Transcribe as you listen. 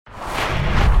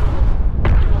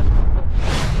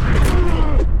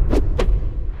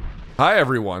Hi,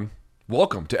 everyone.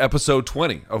 Welcome to episode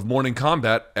 20 of Morning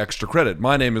Kombat Extra Credit.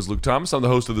 My name is Luke Thomas. I'm the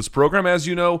host of this program. As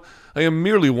you know, I am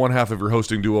merely one half of your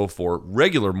hosting duo for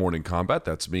regular Morning Kombat.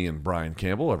 That's me and Brian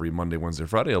Campbell every Monday, Wednesday,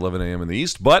 Friday, 11 a.m. in the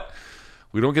East. But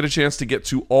we don't get a chance to get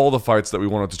to all the fights that we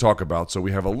wanted to talk about, so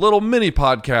we have a little mini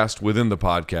podcast within the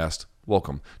podcast.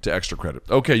 Welcome to Extra Credit.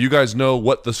 Okay, you guys know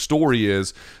what the story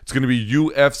is. It's going to be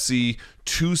UFC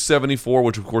 274,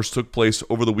 which of course took place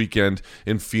over the weekend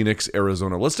in Phoenix,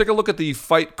 Arizona. Let's take a look at the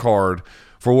fight card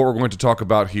for what we're going to talk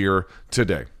about here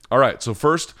today. All right, so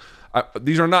first,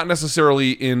 these are not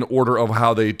necessarily in order of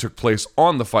how they took place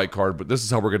on the fight card, but this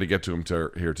is how we're going to get to them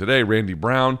here today. Randy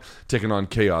Brown taking on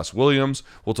Khaos Williams.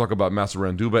 We'll talk about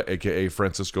Massaranduba, a.k.a.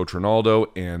 Francisco Trinaldo,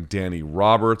 and Danny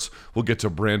Roberts. We'll get to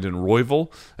Brandon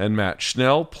Royval and Matt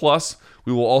Schnell. Plus,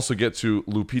 we will also get to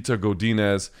Lupita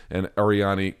Godinez and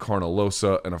Ariane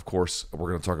Carnalosa. And, of course,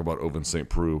 we're going to talk about Ovince St.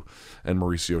 Preux and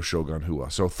Mauricio Shogun Rua.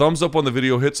 So thumbs up on the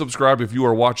video. Hit subscribe if you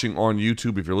are watching on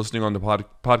YouTube. If you're listening on the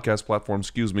podcast platform,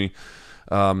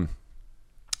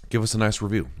 give us a nice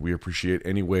review. We appreciate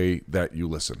any way that you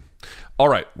listen. All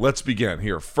right, let's begin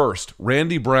here. First,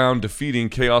 Randy Brown defeating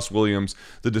Khaos Williams.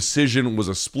 The decision was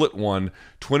a split one,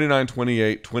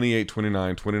 29-28, 28-29,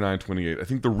 29-28. I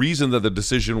think the reason that the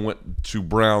decision went to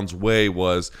Brown's way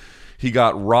was he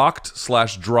got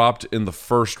rocked/dropped in the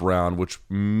first round, which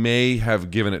may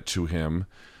have given it to him,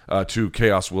 to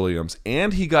Khaos Williams,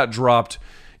 and he got dropped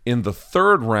in the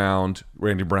third round.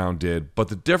 Randy Brown did, but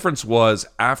the difference was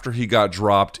after he got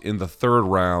dropped in the third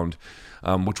round,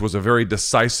 which was a very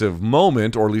decisive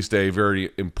moment, or at least a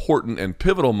very important and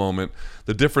pivotal moment,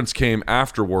 the difference came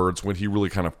afterwards when he really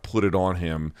kind of put it on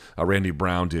him. Randy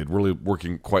Brown did, really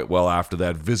working quite well after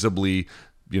that, visibly,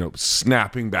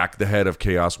 snapping back the head of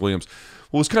Khaos Williams.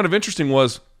 What was kind of interesting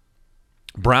was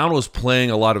Brown was playing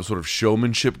a lot of sort of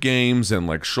showmanship games and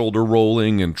like shoulder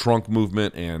rolling and trunk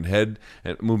movement and head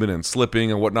movement and slipping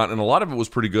and whatnot. And a lot of it was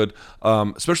pretty good,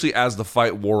 especially as the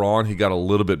fight wore on. He got a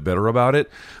little bit better about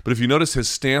it. But if you notice, his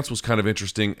stance was kind of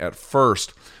interesting at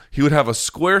first. He would have a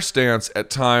square stance at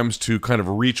times to kind of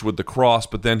reach with the cross,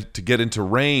 but then to get into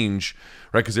range,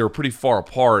 right, because they were pretty far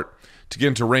apart, to get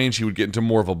into range, he would get into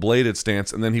more of a bladed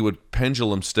stance, and then he would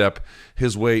pendulum step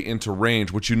his way into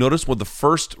range, which you notice with the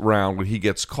first round when he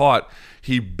gets caught,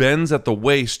 he bends at the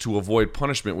waist to avoid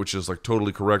punishment, which is like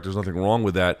totally correct. There's nothing wrong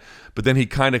with that. But then he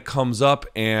kind of comes up,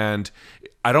 and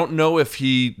I don't know if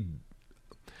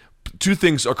two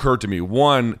things occurred to me.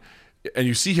 One, and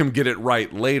you see him get it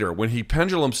right later, when he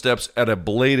pendulum steps at a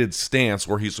bladed stance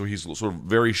where he's sort of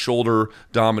very shoulder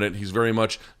dominant, he's very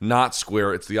much not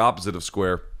square, it's the opposite of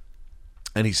square,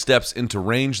 and he steps into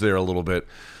range there a little bit.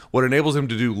 What enables him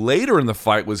to do later in the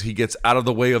fight was he gets out of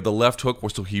the way of the left hook,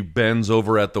 so he bends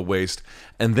over at the waist.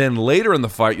 And then later in the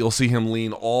fight, you'll see him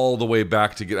lean all the way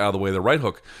back to get out of the way of the right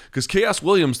hook. Because Khaos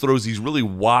Williams throws these really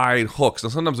wide hooks.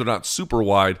 Now, sometimes they're not super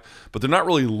wide, but they're not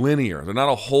really linear. They're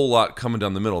not a whole lot coming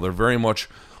down the middle. They're very much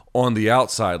on the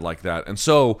outside like that. And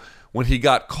so when he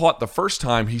got caught the first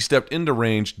time, he stepped into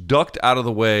range, ducked out of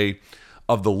the way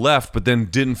of the left, but then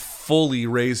didn't fully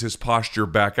raise his posture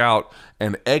back out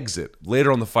and exit. Later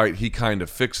on the fight, he kind of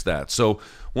fixed that. So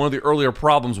one of the earlier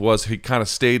problems was he kind of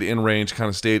stayed in range, kind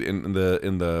of stayed in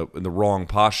the wrong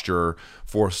posture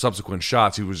for subsequent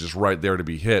shots. He was just right there to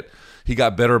be hit. He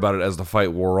got better about it as the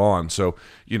fight wore on. So,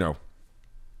 it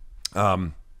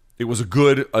was a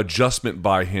good adjustment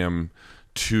by him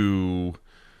to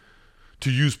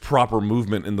use proper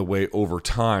movement in the way over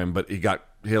time, but he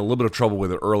had a little bit of trouble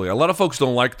with it early. A lot of folks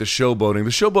don't like the showboating. The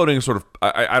showboating is sort of,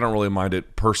 I don't really mind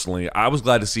it personally. I was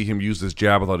glad to see him use his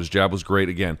jab. I thought his jab was great,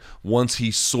 again, once he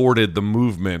sorted the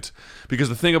movement. Because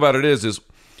the thing about it is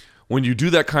when you do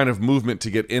that kind of movement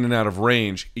to get in and out of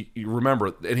range, you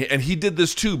remember, and he did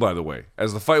this too, by the way.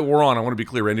 As the fight wore on, I want to be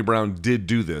clear, Randy Brown did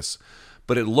do this.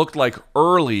 But it looked like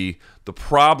early, the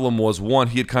problem was, one,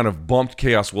 he had kind of bumped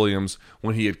Khaos Williams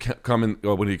when he had come in,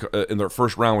 in the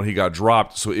first round when he got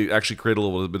dropped. So it actually created a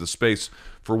little bit of space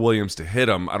for Williams to hit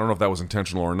him. I don't know if that was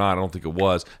intentional or not. I don't think it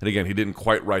was. And again, he didn't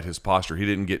quite right his posture. He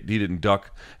didn't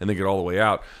duck and then get all the way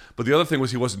out. But the other thing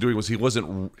he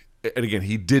wasn't, and again,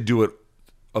 he did do it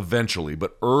eventually,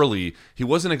 but early, he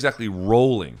wasn't exactly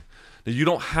rolling. Now, you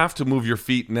don't have to move your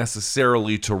feet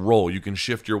necessarily to roll. You can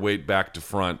shift your weight back to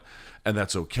front, and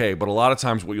that's okay. But a lot of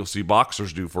times what you'll see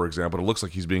boxers do, for example, it looks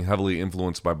like he's being heavily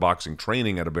influenced by boxing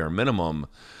training at a bare minimum,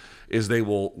 is they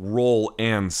will roll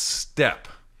and step.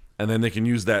 And then they can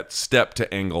use that step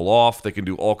to angle off. They can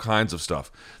do all kinds of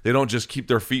stuff. They don't just keep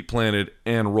their feet planted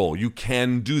and roll. You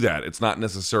can do that. It's not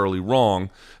necessarily wrong.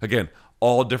 Again,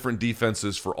 all different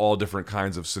defenses for all different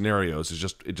kinds of scenarios.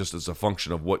 It just is a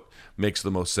function of what makes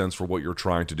the most sense for what you're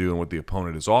trying to do and what the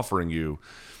opponent is offering you.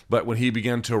 But when he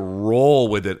began to roll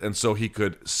with it, and so he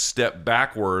could step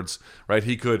backwards, right?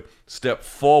 He could step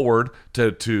forward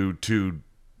to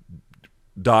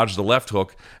dodge the left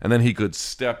hook, and then he could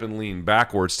step and lean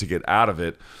backwards to get out of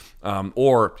it,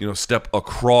 or step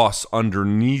across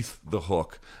underneath the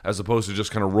hook as opposed to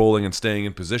just kind of rolling and staying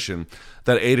in position.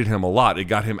 That aided him a lot. It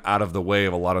got him out of the way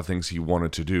of a lot of things he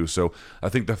wanted to do. So I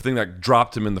think the thing that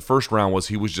dropped him in the first round was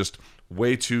he was just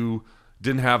way too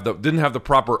didn't have the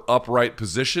proper upright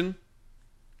position.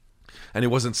 And he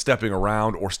wasn't stepping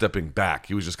around or stepping back.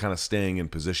 He was just kind of staying in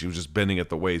position. He was just bending at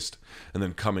the waist and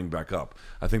then coming back up.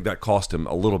 I think that cost him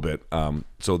a little bit.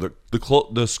 So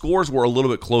the scores were a little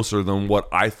bit closer than what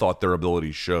I thought their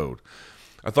abilities showed.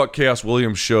 I thought Khaos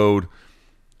Williams showed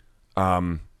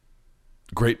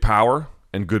great power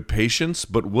and good patience,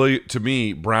 but to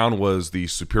me, Brown was the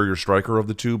superior striker of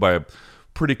the two by a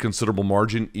pretty considerable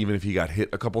margin, even if he got hit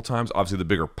a couple times. Obviously, the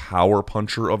bigger power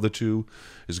puncher of the two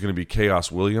is going to be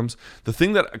Khaos Williams. The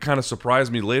thing that kind of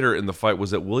surprised me later in the fight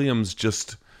was that Williams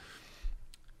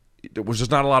there was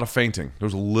just not a lot of feinting. There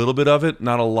was a little bit of it,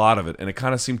 not a lot of it. And it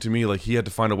kind of seemed to me like he had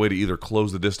to find a way to either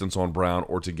close the distance on Brown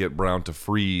or to get Brown to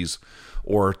freeze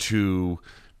or to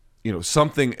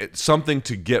something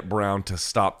to get Brown to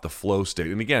stop the flow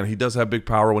state. And again, he does have big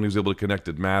power. When he was able to connect,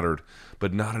 it mattered,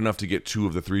 but not enough to get two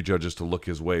of the three judges to look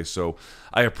his way. So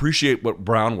I appreciate what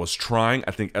Brown was trying.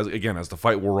 I think, as the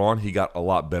fight wore on, he got a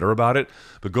lot better about it.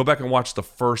 But go back and watch the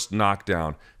first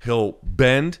knockdown. He'll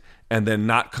bend and then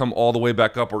not come all the way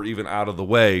back up or even out of the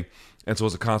way. And so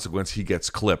as a consequence, he gets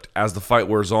clipped. As the fight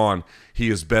wears on, he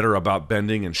is better about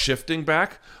bending and shifting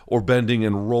back or bending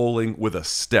and rolling with a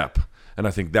step. And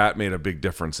I think that made a big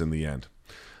difference in the end.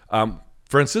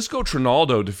 Francisco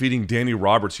Trinaldo defeating Danny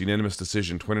Roberts, unanimous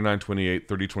decision, 29-28,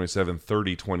 30-27,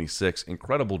 30-26.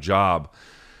 Incredible job.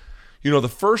 The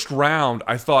first round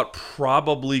I thought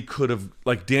probably could have,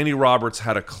 Danny Roberts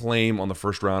had a claim on the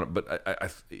first round, but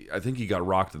I think he got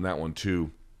rocked in that one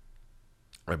too.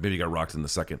 Or maybe he got rocked in the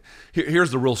second.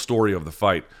 Here's the real story of the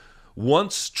fight.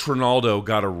 Once Trinaldo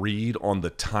got a read on the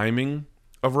timing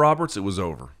of Roberts, it was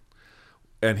over.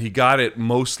 And he got it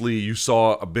mostly, you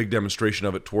saw a big demonstration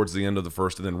of it towards the end of the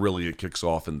first, and then really it kicks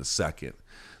off in the second.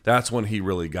 That's when he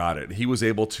really got it. He was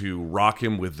able to rock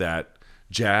him with that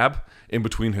jab in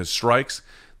between his strikes.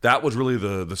 That was really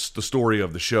the story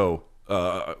of the show.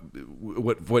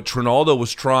 What Trinaldo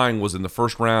was trying was in the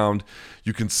first round,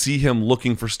 you can see him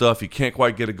looking for stuff. He can't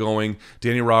quite get it going.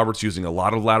 Danny Roberts using a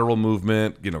lot of lateral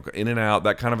movement, in and out,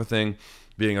 that kind of a thing,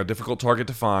 being a difficult target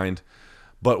to find.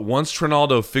 But once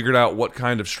Trinaldo figured out what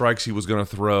kind of strikes he was going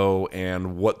to throw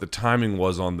and what the timing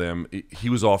was on them,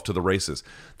 he was off to the races.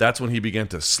 That's when he began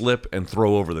to slip and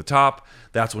throw over the top.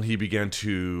 That's when he began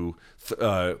to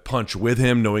punch with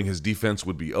him, knowing his defense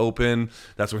would be open.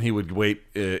 That's when he would wait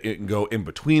and go in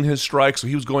between his strikes. So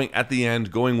he was going at the end,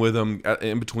 going with him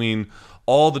in between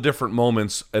all the different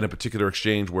moments in a particular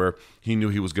exchange where he knew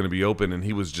he was going to be open and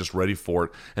he was just ready for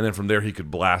it. And then from there, he could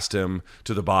blast him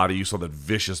to the body. You saw that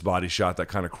vicious body shot that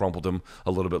kind of crumpled him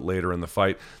a little bit later in the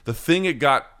fight. The thing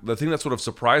that sort of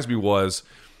surprised me was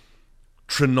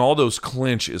Trinaldo's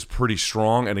clinch is pretty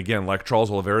strong. And again, like Charles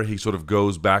Oliveira, he sort of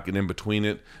goes back and in between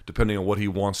it, depending on what he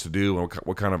wants to do and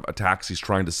what kind of attacks he's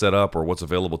trying to set up or what's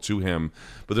available to him.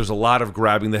 But there's a lot of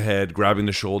grabbing the head, grabbing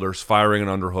the shoulders, firing an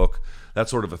underhook, that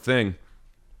sort of a thing.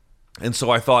 And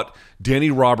so I thought Danny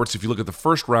Roberts, if you look at the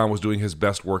first round, was doing his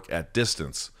best work at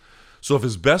distance. So if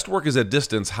his best work is at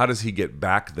distance, how does he get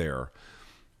back there?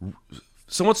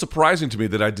 Somewhat surprising to me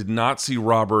that I did not see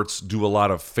Roberts do a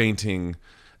lot of feinting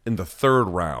in the third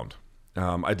round.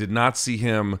 I did not see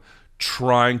him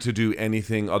trying to do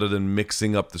anything other than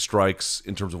mixing up the strikes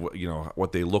in terms of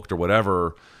what they looked or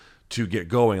whatever to get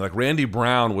going. Like Randy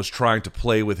Brown was trying to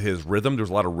play with his rhythm. There was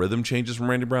a lot of rhythm changes from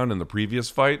Randy Brown in the previous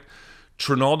fight.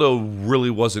 Trinaldo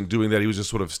really wasn't doing that. He was just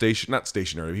sort of not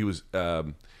stationary. He was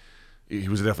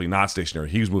definitely not stationary.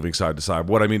 He was moving side to side.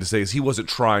 What I mean to say is he wasn't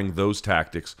trying those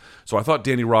tactics. So I thought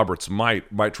Danny Roberts might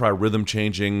try rhythm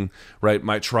changing, right?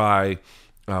 Might try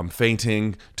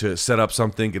feinting to set up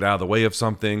something, get out of the way of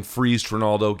something, freeze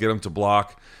Trinaldo, get him to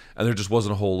block, and there just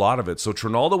wasn't a whole lot of it. So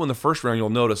Trinaldo in the first round, you'll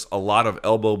notice a lot of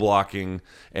elbow blocking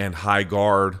and high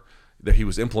guard that he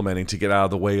was implementing to get out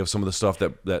of the way of some of the stuff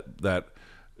that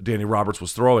Danny Roberts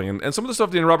was throwing. And some of the stuff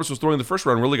Danny Roberts was throwing in the first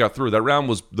round really got through. That round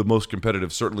was the most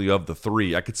competitive, certainly, of the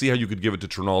three. I could see how you could give it to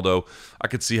Trinaldo. I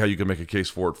could see how you could make a case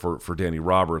for it for Danny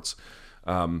Roberts.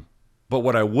 But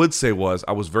what I would say was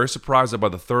I was very surprised that by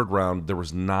the third round, there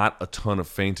was not a ton of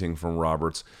feinting from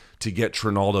Roberts to get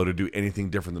Trinaldo to do anything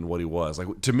different than what he was.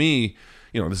 Like, to me,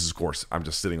 this is, of course, I'm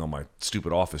just sitting on my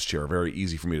stupid office chair. Very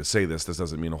easy for me to say this. This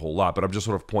doesn't mean a whole lot, but I'm just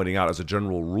sort of pointing out as a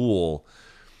general rule,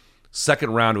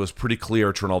 second round, it was pretty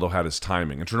clear Trinaldo had his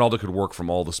timing. And Trinaldo could work from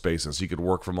all the spaces. He could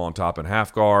work from on top and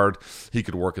half guard. He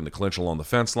could work in the clinch along the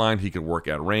fence line. He could work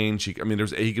at range. He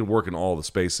could work in all the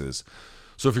spaces.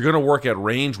 So if you're going to work at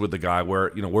range with the guy,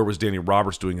 where was Danny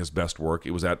Roberts doing his best work?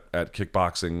 It was at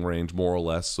kickboxing range, more or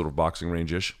less, sort of boxing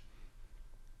range-ish.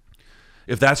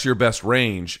 If that's your best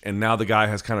range, and now the guy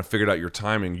has kind of figured out your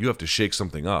timing, you have to shake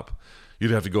something up.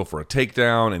 You'd have to go for a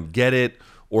takedown and get it,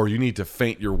 or you need to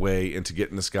feint your way into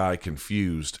getting this guy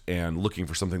confused and looking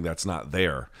for something that's not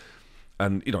there.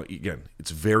 And, again,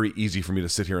 it's very easy for me to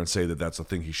sit here and say that that's a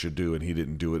thing he should do and he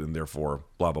didn't do it and therefore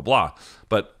blah, blah, blah.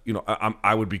 But,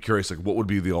 I would be curious, like, what would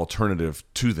be the alternative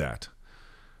to that,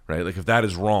 right? Like, if that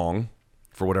is wrong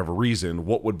for whatever reason,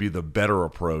 what would be the better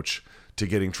approach to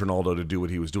getting Trinaldo to do what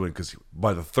he was doing? Because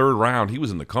by the third round, he was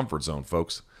in the comfort zone,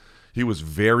 folks. He was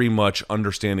very much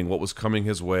understanding what was coming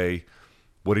his way,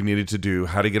 what he needed to do,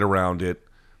 how to get around it,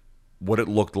 what it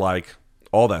looked like,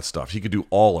 all that stuff. He could do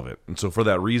all of it. And so for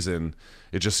that reason,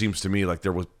 it just seems to me like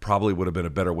there would have been a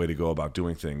better way to go about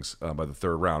doing things by the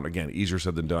third round. Again, easier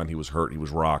said than done. He was hurt. He was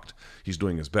rocked. He's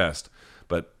doing his best.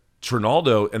 But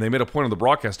Trinaldo, and they made a point on the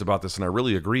broadcast about this, and I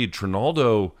really agreed.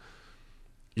 Trinaldo,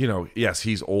 yes,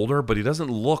 he's older, but he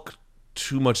doesn't look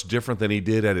too much different than he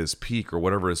did at his peak or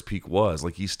whatever his peak was.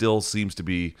 Like, he still seems to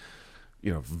be,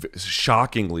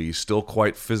 shockingly still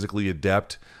quite physically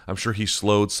adept. I'm sure he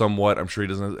slowed somewhat. I'm sure he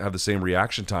doesn't have the same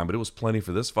reaction time, but it was plenty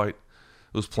for this fight.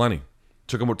 It was plenty.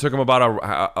 Took him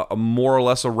about a more or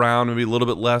less a round, maybe a little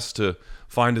bit less, to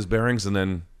find his bearings, and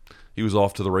then he was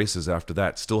off to the races after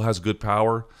that. Still has good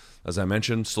power, as I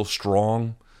mentioned, still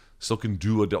strong, still can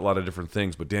do a lot of different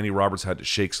things, but Danny Roberts had to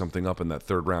shake something up in that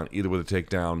third round, either with a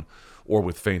takedown or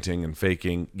with feinting and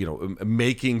faking,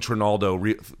 making Trinaldo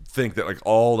think that, like,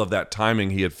 all of that timing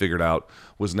he had figured out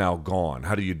was now gone.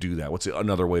 How do you do that? What's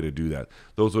another way to do that?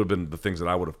 Those would have been the things that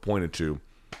I would have pointed to.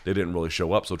 They didn't really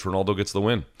show up, so Trinaldo gets the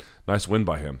win. Nice win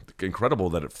by him. Incredible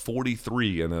that at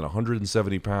 43 and then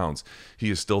 170 pounds,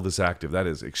 he is still this active. That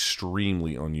is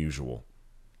extremely unusual.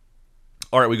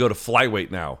 All right, we go to flyweight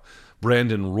now.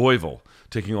 Brandon Royval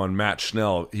taking on Matt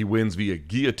Schnell. He wins via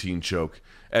guillotine choke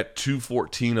at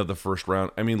 2:14 of the first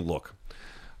round. I mean, look,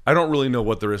 I don't really know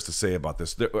what there is to say about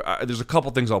this. There's a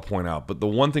couple things I'll point out, but the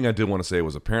one thing I did want to say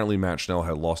was apparently Matt Schnell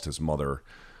had lost his mother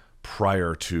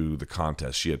prior to the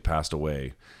contest. She had passed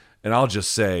away. And I'll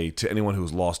just say to anyone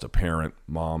who's lost a parent,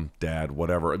 mom, dad,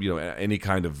 whatever, any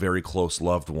kind of very close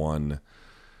loved one,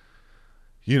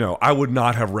 I would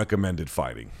not have recommended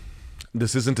fighting.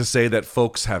 This isn't to say that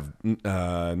folks have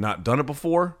not done it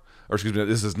before. Or excuse me,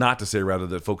 this is not to say, rather,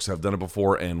 that folks have done it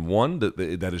before and won.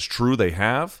 That is true, they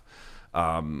have.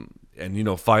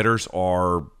 And fighters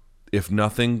are, if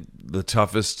nothing, the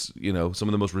toughest, some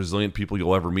of the most resilient people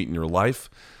you'll ever meet in your life.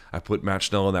 I put Matt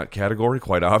Schnell in that category,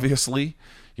 quite obviously.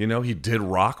 He did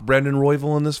rock Brandon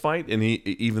Royval in this fight, and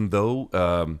even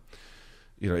though,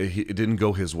 it didn't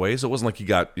go his way, so it wasn't like he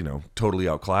got, totally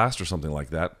outclassed or something like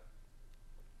that.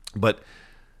 But,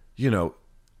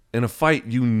 in a fight,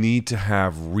 you need to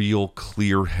have real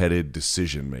clear-headed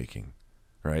decision-making,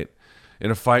 right?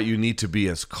 In a fight, you need to be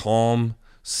as calm,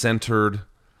 centered.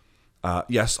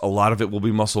 Yes, a lot of it will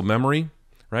be muscle memory,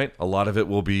 right? A lot of it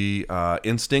will be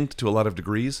instinct to a lot of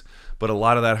degrees, but a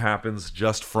lot of that happens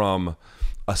just from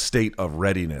a state of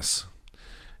readiness.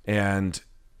 And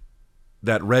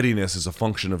that readiness is a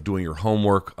function of doing your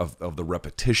homework, of the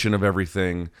repetition of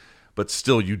everything. But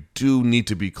still, you do need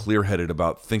to be clear-headed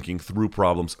about thinking through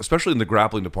problems, especially in the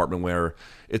grappling department where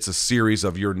it's a series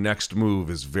of your next move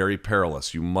is very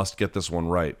perilous. You must get this one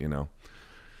right,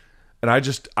 And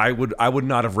I would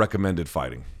not have recommended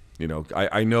fighting.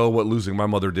 I know what losing my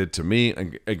mother did to me,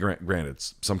 and granted,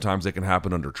 sometimes they can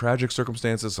happen under tragic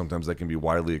circumstances. Sometimes they can be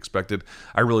widely expected.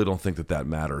 I really don't think that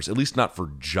matters, at least not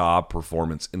for job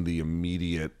performance in the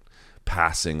immediate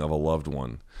passing of a loved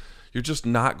one. You're just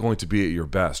not going to be at your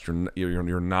best.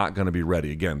 You're not going to be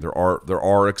ready. Again, there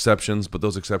are exceptions, but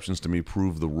those exceptions to me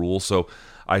prove the rule. So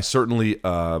I certainly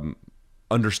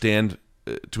understand,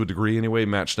 to a degree anyway,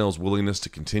 Matt Schnell's willingness to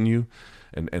continue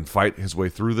and fight his way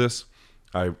through this.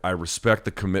 I respect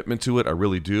the commitment to it. I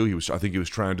really do. I think he was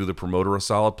trying to do the promoter a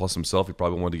solid, plus himself. He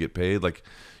probably wanted to get paid.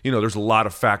 There's a lot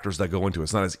of factors that go into it.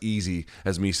 It's not as easy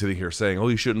as me sitting here saying, "Oh,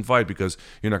 you shouldn't fight because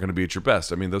you're not going to be at your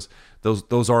best." I mean,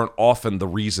 those aren't often the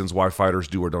reasons why fighters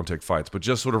do or don't take fights. But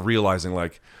just sort of realizing,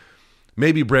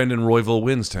 maybe Brandon Royval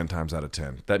wins 10 times out of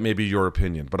 10. That may be your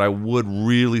opinion, but I would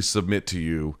really submit to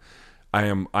you, I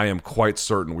am quite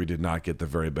certain we did not get the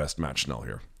very best Matt Schnell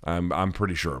here. I'm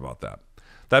pretty sure about that.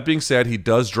 That being said, he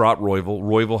does drop Royval.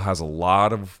 Royval has a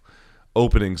lot of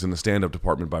openings in the stand-up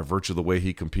department by virtue of the way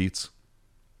he competes.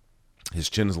 His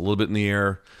chin is a little bit in the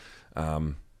air.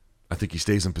 I think he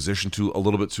stays in position a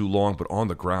little bit too long, but on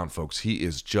the ground, folks, he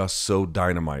is just so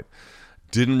dynamite.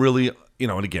 Didn't really,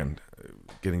 and again,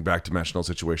 getting back to Matt Schnell's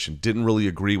situation, didn't really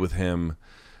agree with him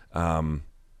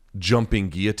jumping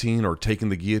guillotine or taking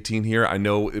the guillotine here. I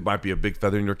know it might be a big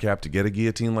feather in your cap to get a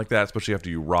guillotine like that, especially after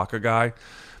you rock a guy.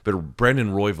 But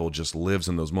Brandon Royval just lives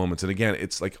in those moments. And again,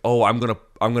 it's like, oh, I'm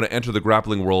gonna enter the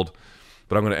grappling world,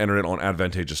 but I'm gonna enter it on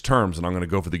advantageous terms, and I'm gonna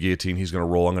go for the guillotine. He's gonna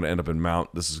roll. I'm gonna end up in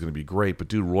mount. This is gonna be great. But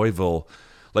dude, Royval,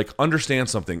 understand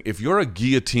something. If you're a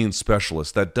guillotine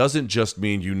specialist, that doesn't just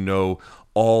mean you know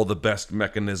all the best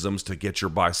mechanisms to get your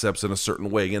biceps in a certain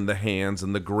way, in the hands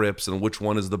and the grips and which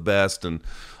one is the best and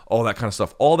all that kind of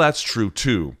stuff. All that's true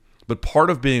too. But part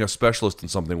of being a specialist in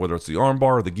something, whether it's the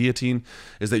armbar or the guillotine,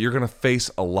 is that you're going to face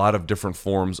a lot of different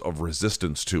forms of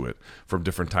resistance to it from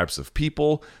different types of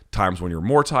people, times when you're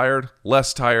more tired,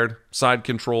 less tired, side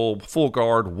control, full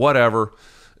guard, whatever,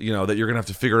 that you're going to have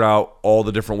to figure out all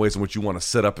the different ways in which you want to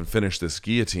set up and finish this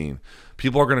guillotine.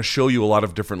 People are going to show you a lot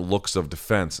of different looks of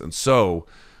defense. And so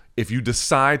if you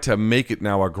decide to make it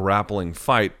now a grappling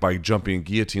fight by jumping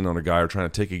guillotine on a guy or trying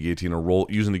to take a guillotine or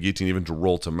using the guillotine even to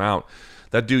roll to mount,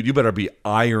 that dude, you better be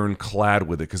ironclad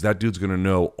with it, because that dude's going to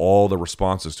know all the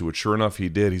responses to it. Sure enough, he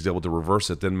did. He's able to reverse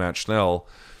it. Then Matt Schnell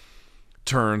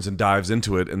turns and dives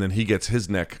into it, and then he gets his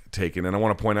neck taken. And I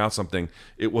want to point out something.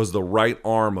 It was the right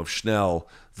arm of Schnell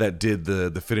that did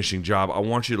the finishing job. I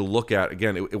want you to look at,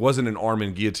 again, it wasn't an arm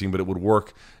in guillotine, but it would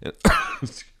work,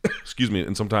 excuse me,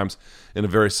 and sometimes in a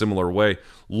very similar way.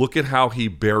 Look at how he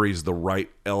buries the right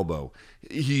elbow.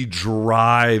 He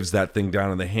drives that thing down,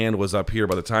 and the hand was up here.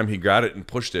 By the time he got it and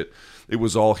pushed it, it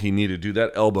was all he needed to do.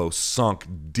 That elbow sunk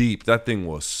deep. That thing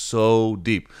was so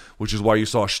deep, which is why you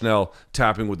saw Schnell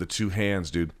tapping with the two hands,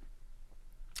 dude.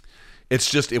 It's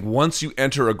just, once you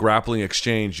enter a grappling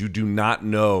exchange, you do not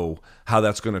know how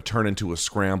that's going to turn into a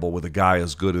scramble with a guy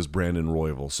as good as Brandon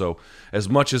Royval. So as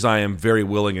much as I am very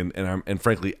willing and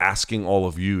frankly asking all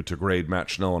of you to grade Matt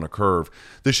Schnell on a curve,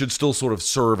 this should still sort of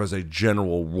serve as a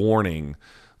general warning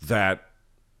that,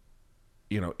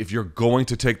 if you're going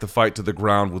to take the fight to the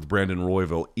ground with Brandon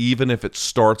Royval, even if it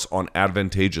starts on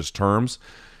advantageous terms,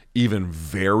 even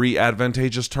very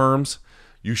advantageous terms,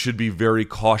 you should be very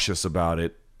cautious about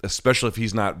it, especially if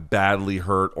he's not badly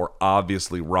hurt or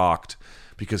obviously rocked,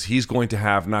 because he's going to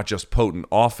have not just potent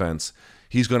offense,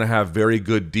 he's going to have very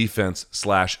good defense /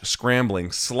 scrambling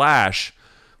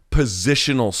 /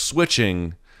 positional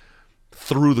switching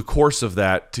through the course of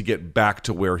that to get back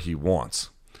to where he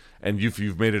wants. And if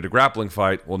you've made it a grappling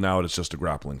fight, well, now it's just a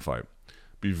grappling fight.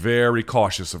 Be very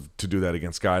cautious to do that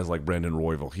against guys like Brandon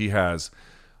Royval. He has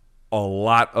a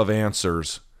lot of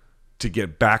answers to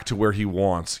get back to where he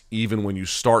wants, even when you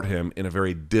start him in a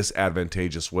very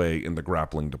disadvantageous way in the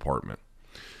grappling department.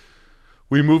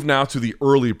 We move now to the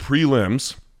early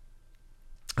prelims.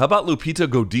 How about Lupita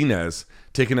Godinez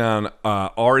taking on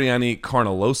Ariane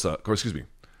Carnelossi?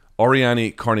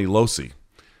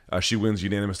 She wins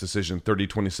unanimous decision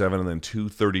 30-27 and then 2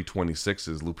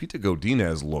 30-26s. Lupita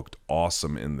Godinez looked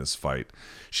awesome in this fight.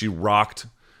 She rocked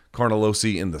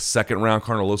Carnelossi in the second round.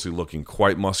 Carnelossi looking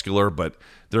quite muscular, but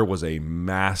there was a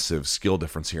massive skill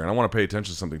difference here. And I want to pay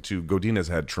attention to something too. Godinez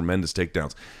had tremendous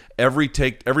takedowns.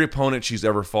 Every opponent she's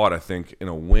ever fought, I think, in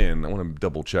a win, I want to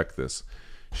double check this.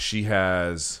 She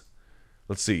has,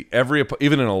 let's see,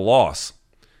 even in a loss,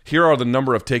 here are the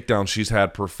number of takedowns she's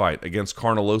had per fight. Against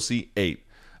Carnelossi, 8.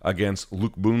 Against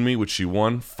Luke Bunmi, which she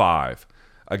won, 5.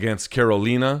 Against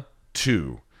Carolina,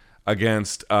 2.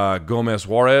 Against Gomez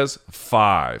Juarez,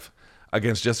 5.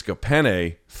 Against Jessica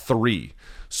Penne, 3.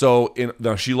 So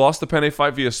she lost the Penne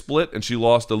fight via split, and she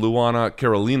lost the Luana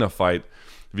Carolina fight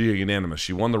via unanimous.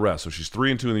 She won the rest. So she's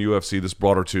 3-2 in the UFC. This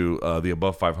brought her to the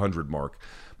above 500 mark.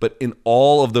 But in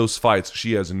all of those fights,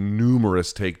 she has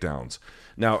numerous takedowns.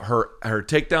 Now, her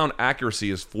takedown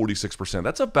accuracy is 46%.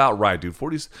 That's about right, dude.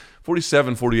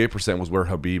 47, 48% was where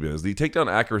Khabib is. The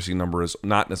takedown accuracy number is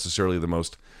not necessarily the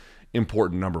most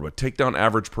important number, but takedown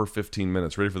average per 15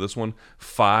 minutes. Ready for this one?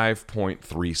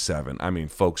 5.37. I mean,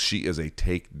 folks, she is a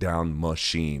takedown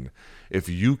machine. If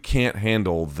you can't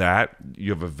handle that,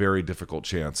 you have a very difficult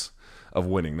chance of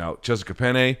winning. Now, Jessica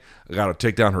Penne got a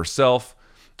takedown herself.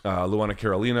 Luana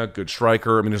Carolina, good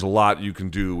striker. I mean, there's a lot you can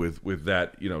do with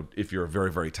that, if you're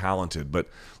very, very talented. But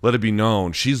let it be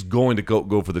known, she's going to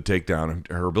go for the takedown, and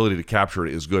her ability to capture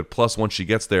it is good. Plus, once she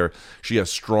gets there, she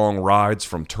has strong rides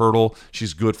from Turtle.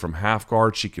 She's good from half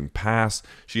guard. She can pass.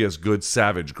 She has good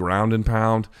savage ground and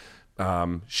pound.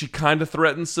 She kind of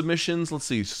threatens submissions. Let's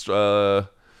see.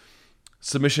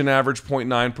 Submission average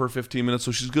 0.9 per 15 minutes,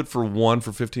 so she's good for 1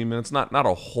 for 15 minutes. Not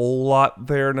a whole lot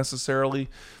there necessarily,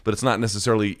 but it's not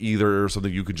necessarily either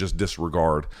something you could just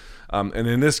disregard. And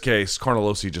in this case,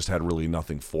 Carnelossi just had really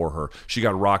nothing for her. She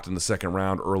got rocked in the second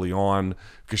round early on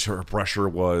because her pressure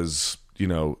was,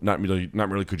 not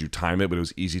really could you time it, but it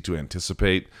was easy to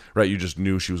anticipate, right? You just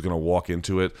knew she was going to walk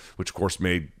into it, which of course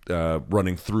made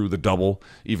running through the double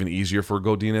even easier for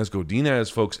Godinez.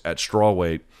 Godinez, folks, at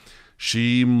strawweight,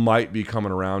 she might be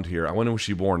coming around here. I wonder when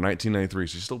she born, 1993.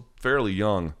 She's still fairly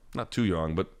young. Not too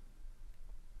young, but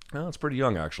it's pretty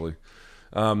young, actually.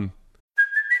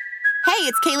 Hey,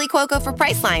 it's Kaylee Cuoco for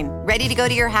Priceline. Ready to go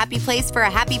to your happy place for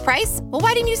a happy price? Well,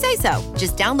 why didn't you say so?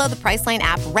 Just download the Priceline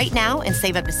app right now and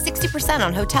save up to 60%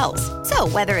 on hotels. So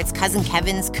whether it's Cousin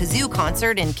Kevin's Kazoo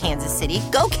Concert in Kansas City,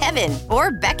 go Kevin,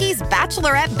 or Becky's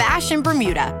Bachelorette Bash in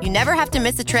Bermuda, you never have to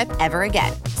miss a trip ever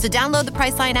again. So download the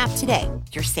Priceline app today.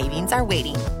 Your savings are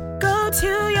waiting. Go to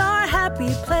your happy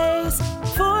place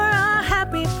for a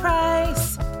happy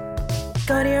price.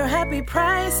 Go to your happy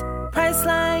price,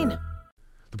 Priceline.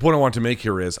 The point I want to make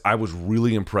here is I was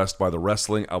really impressed by the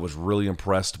wrestling. I was really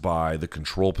impressed by the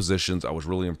control positions. I was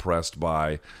really impressed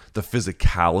by the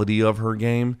physicality of her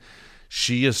game.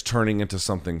 She is turning into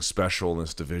something special in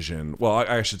this division. Well,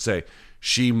 I should say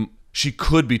she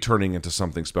could be turning into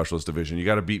something special in this division. You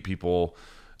got to beat people.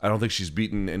 I don't think she's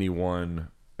beaten anyone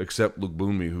except Luke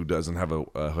Boonmee, who doesn't have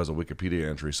has a Wikipedia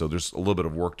entry. So there's a little bit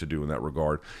of work to do in that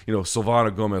regard.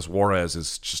 Silvana Gomez Juarez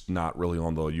is just not really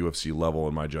on the UFC level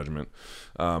in my judgment.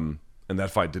 And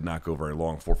that fight did not go very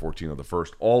long, 4:14 of the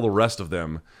first. All the rest of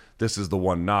them, this is the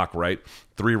one knock, right?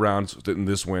 3 rounds in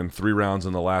this win, 3 rounds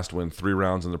in the last win, 3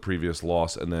 rounds in the previous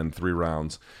loss, and then 3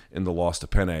 rounds in the loss to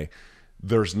Penne.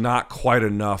 There's not quite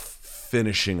enough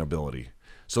finishing ability.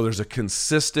 So there's a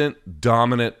consistent,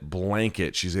 dominant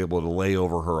blanket she's able to lay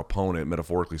over her opponent,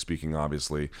 metaphorically speaking,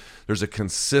 obviously. There's a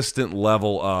consistent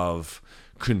level of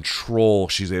control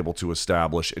she's able to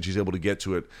establish, and she's able to get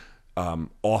to it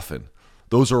often.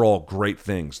 Those are all great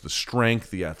things. The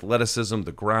strength, the athleticism,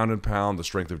 the ground and pound, the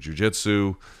strength of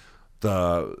jiu-jitsu,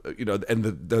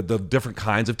 the different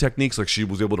kinds of techniques, like she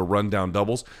was able to run down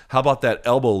doubles. How about that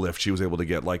elbow lift she was able to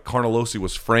get? Like Carnelossi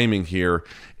was framing here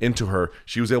into her.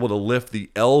 She was able to lift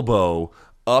the elbow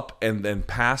up and then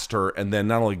past her, and then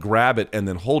not only grab it and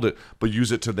then hold it, but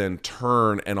use it to then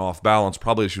turn and off balance.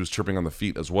 Probably she was tripping on the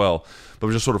feet as well. But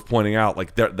we're just sort of pointing out,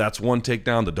 like that's one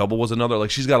takedown. The double was another.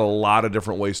 Like she's got a lot of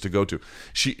different ways to go to.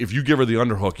 If you give her the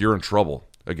underhook, you're in trouble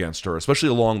against her, especially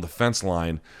along the fence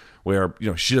line, where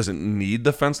she doesn't need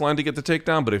the fence line to get the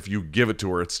takedown, but if you give it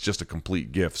to her, it's just a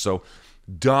complete gift. So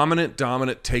dominant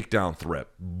takedown threat.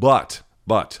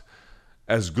 But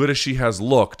as good as she has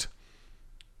looked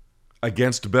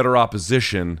against better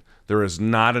opposition, there is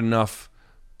not enough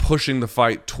pushing the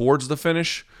fight towards the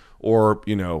finish or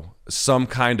some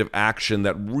kind of action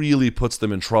that really puts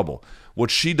them in trouble. What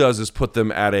she does is put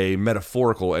them at a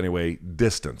metaphorical, anyway,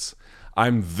 distance.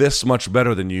 I'm this much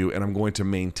better than you, and I'm going to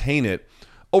maintain it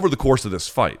over the course of this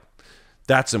fight.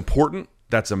 That's important.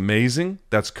 That's amazing.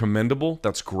 That's commendable.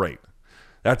 That's great.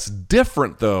 That's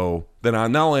different, though, than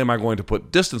not only am I going to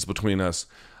put distance between us,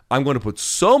 I'm going to put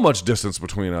so much distance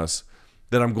between us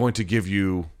that I'm going to give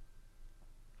you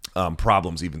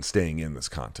problems even staying in this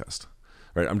contest.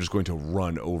 Right? I'm just going to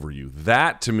run over you.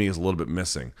 That, to me, is a little bit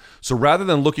missing. So rather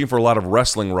than looking for a lot of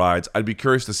wrestling rides, I'd be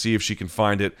curious to see if she can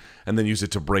find it and then use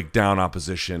it to break down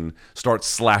opposition, start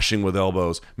slashing with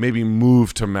elbows, maybe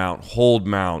move to mount, hold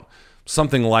mount,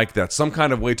 something like that. Some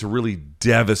kind of way to really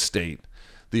devastate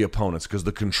the opponents, because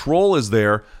the control is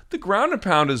there. The ground and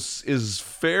pound is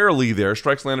fairly there.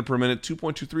 Strikes landed per minute,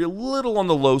 2.23, a little on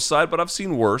the low side, but I've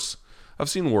seen worse.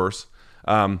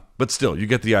 But still, you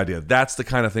get the idea. That's the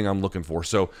kind of thing I'm looking for.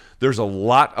 So there's a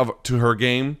lot to her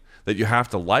game that you have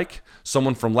to like.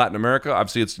 Someone from Latin America,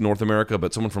 obviously it's North America,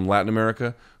 but someone from Latin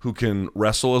America who can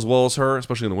wrestle as well as her,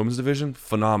 especially in the women's division,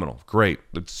 phenomenal. Great.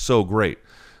 It's so great.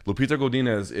 Lupita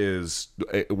Godinez is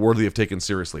worthy of taken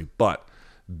seriously, but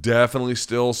definitely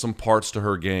still some parts to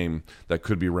her game that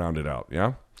could be rounded out,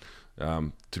 yeah?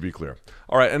 To be clear.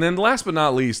 All right, and then last but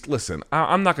not least, listen,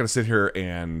 I'm not going to sit here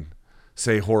and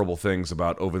say horrible things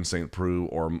about Ovince St. Preux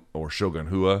or Shogun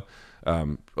Rua.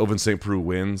 Ovince St. Preux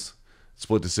wins.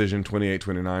 Split decision,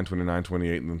 28-29,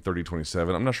 29-28, and then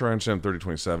 30-27. I'm not sure I understand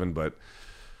 30-27, but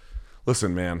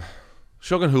Listen, man,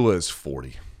 Shogun Rua is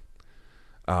 40.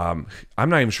 I'm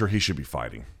not even sure he should be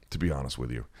fighting, to be honest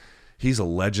with you. He's a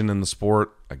legend in the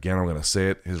sport. Again, I'm going to say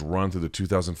it. His run through the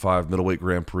 2005 Middleweight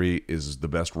Grand Prix is the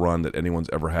best run that anyone's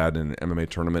ever had in an MMA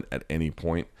tournament at any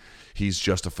point. He's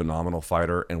just a phenomenal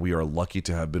fighter, and we are lucky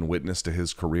to have been witness to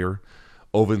his career.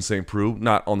 Ovince St. Preux,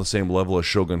 not on the same level as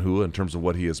Shogun Rua in terms of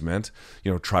what he has meant.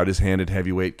 Tried his hand at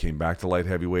heavyweight, came back to light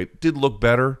heavyweight, did look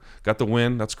better, got the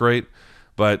win. That's great.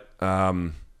 But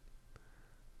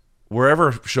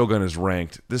wherever Shogun is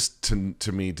ranked, this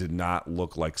to me did not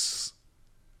look like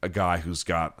a guy who's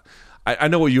got... I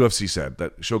know what UFC said,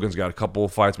 that Shogun's got a couple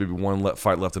of fights, maybe one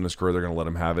fight left in his career. They're going to let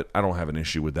him have it. I don't have an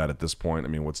issue with that at this point. I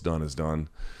mean, what's done is done.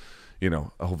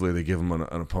 Hopefully they give him an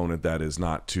opponent that is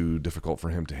not too difficult for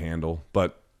him to handle.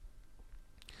 But,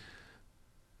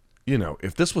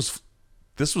 if this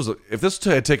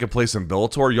had taken place in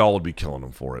Bellator, y'all would be killing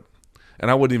him for it. And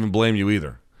I wouldn't even blame you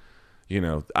either.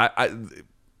 I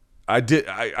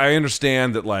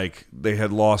understand that, like, they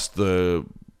had lost the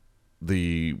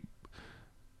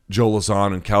Joe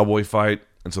Lazon and Cowboy fight,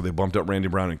 and so they bumped up Randy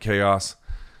Brown and Chaos.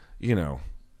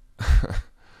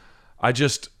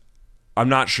 I'm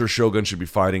not sure Shogun should be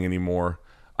fighting anymore.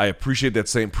 I appreciate that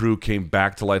St. Preux came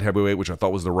back to light heavyweight, which I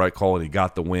thought was the right call, and he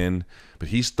got the win. But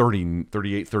he's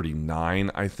 38,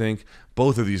 39, I think.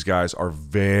 Both of these guys are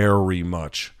very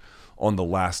much on the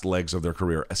last legs of their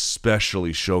career,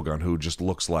 especially Shogun, who just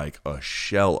looks like a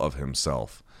shell of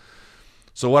himself.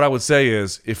 So what I would say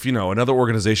is, if, another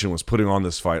organization was putting on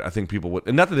this fight, I think people would,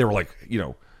 and not that they were like,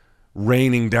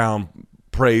 raining down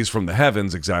praise from the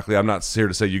heavens exactly. I'm not here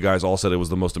to say you guys all said it was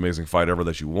the most amazing fight ever,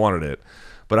 that you wanted it.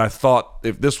 But I thought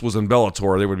if this was in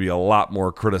Bellator, there would be a lot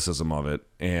more criticism of it.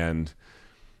 And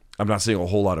I'm not seeing a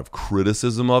whole lot of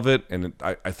criticism of it. And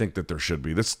I think that there should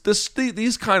be.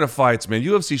 These kind of fights, man,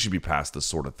 UFC should be past this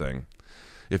sort of thing,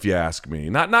 if you ask me.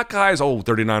 Not guys,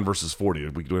 39 versus 40.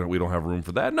 We don't have room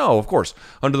for that. No, of course.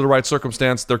 Under the right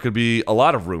circumstance, there could be a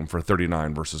lot of room for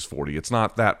 39 versus 40. It's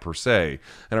not that per se.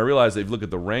 And I realize that if you look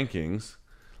at the rankings,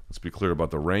 let's be clear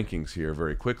about the rankings here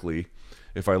very quickly.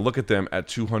 If I look at them at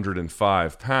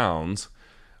 205 pounds,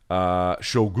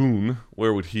 Shogun,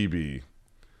 where would he be?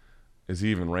 Is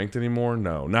he even ranked anymore?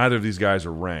 No, neither of these guys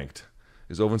are ranked.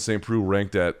 Is Ovince St. Preux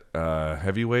ranked at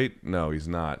heavyweight? No, he's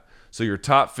not. So your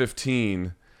top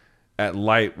 15 at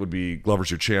light would be Glover's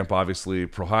your champ, obviously.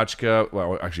 Blachowicz,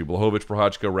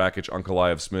 Prochazka, Rakic,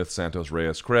 Ankalaev, Smith, Santos,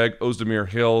 Reyes, Craig, Ozdemir,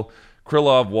 Hill,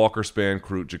 Krylov, Walker, Spann,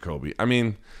 Crute, Jacoby. I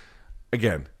mean,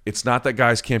 again, it's not that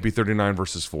guys can't be 39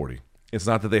 versus 40. It's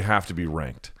not that they have to be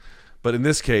ranked. But in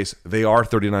this case, they are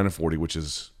 39 and 40, which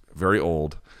is very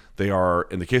old. They are,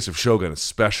 in the case of Shogun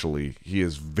especially, he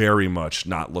is very much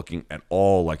not looking at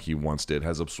all like he once did,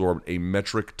 has absorbed a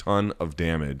metric ton of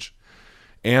damage,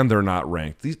 and they're not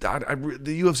ranked. The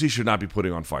UFC should not be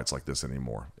putting on fights like this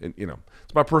anymore.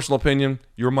 It's my personal opinion.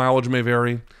 Your mileage may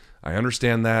vary. I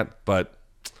understand that, but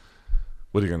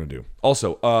what are you going to do?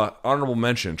 Also, honorable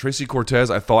mention, Tracy Cortez,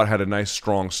 I thought, had a nice,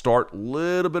 strong start.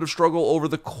 Little bit of struggle over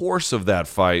the course of that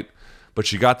fight, but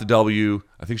she got the W.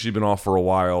 I think she'd been off for a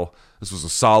while. This was a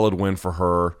solid win for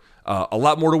her. A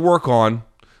lot more to work on,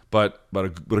 but a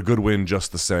good win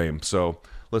just the same. So,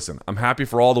 listen, I'm happy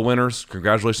for all the winners.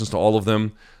 Congratulations to all of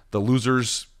them. The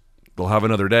losers, they'll have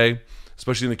another day,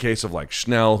 especially in the case of like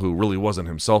Schnell, who really wasn't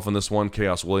himself in this one.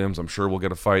 Chaos Williams, I'm sure, will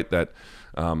get a fight that...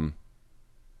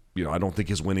 I don't think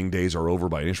his winning days are over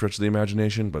by any stretch of the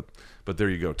imagination, but there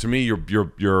you go. To me,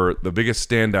 you're the biggest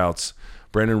standouts.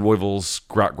 Brandon Royval's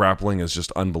grappling is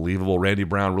just unbelievable. Randy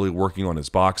Brown really working on his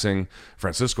boxing.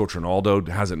 Francisco Trinaldo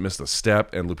hasn't missed a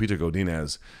step, and Lupita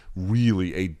Godinez,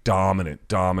 really a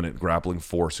dominant grappling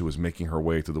force who is making her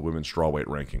way through the women's strawweight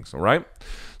rankings. All right,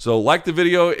 so like the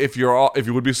video if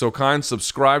you would be so kind,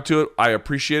 subscribe to it. I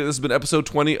appreciate it. This has been episode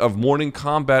 20 of Morning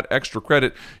Kombat Extra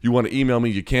Credit. You want to email me,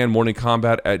 you can,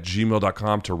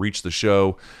 morningkombat@gmail.com to reach the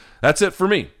show. That's it for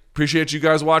me. Appreciate you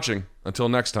guys watching. Until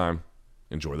next time,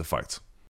 enjoy the fights.